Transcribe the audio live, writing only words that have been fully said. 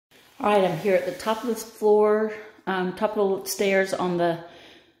All right, I'm here at the top of this floor, top of the stairs on the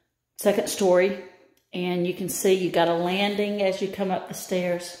second story. And you can see you got a landing as you come up the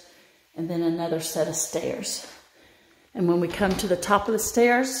stairs and then another set of stairs. And when we come to the top of the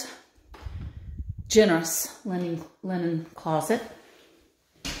stairs, generous linen closet.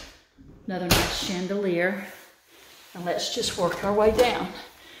 Another nice chandelier. And let's just work our way down.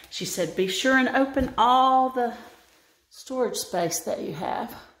 She said, be sure and open all the storage space that you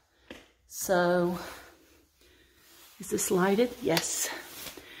have. So, is this lighted? Yes.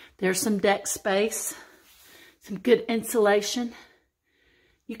 There's some deck space, some good insulation.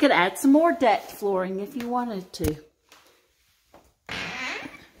 You could add some more deck flooring if you wanted to.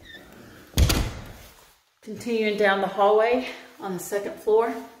 Continuing down the hallway on the second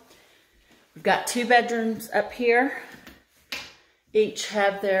floor. We've got 2 bedrooms up here. Each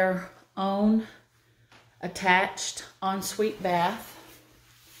have their own attached ensuite bath.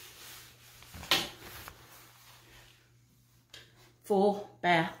 Full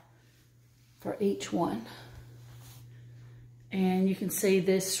bath for each one. And you can see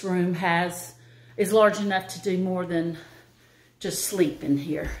this room is large enough to do more than just sleep in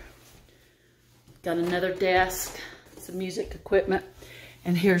here. Got another desk, some music equipment,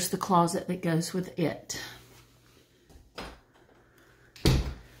 and here's the closet that goes with it. All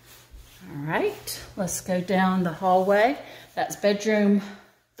right, let's go down the hallway. That's bedroom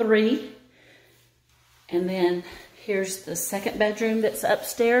 3. And then here's the second bedroom that's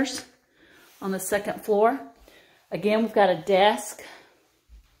upstairs on the second floor. Again, we've got a desk,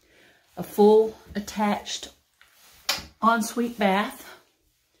 a full attached ensuite bath,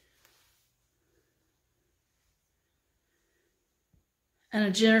 and a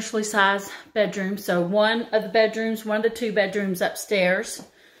generously sized bedroom. So one of the 2 bedrooms upstairs,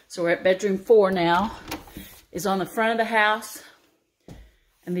 so we're at bedroom 4 now, is on the front of the house,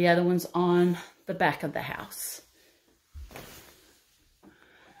 and the other one's on the back of the house.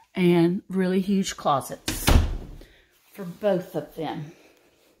 And really huge closets for both of them.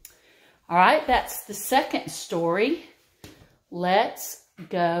 All right, that's the second story. Let's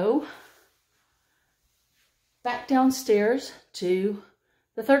go back downstairs to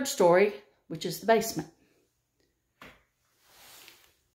the third story, which is the basement.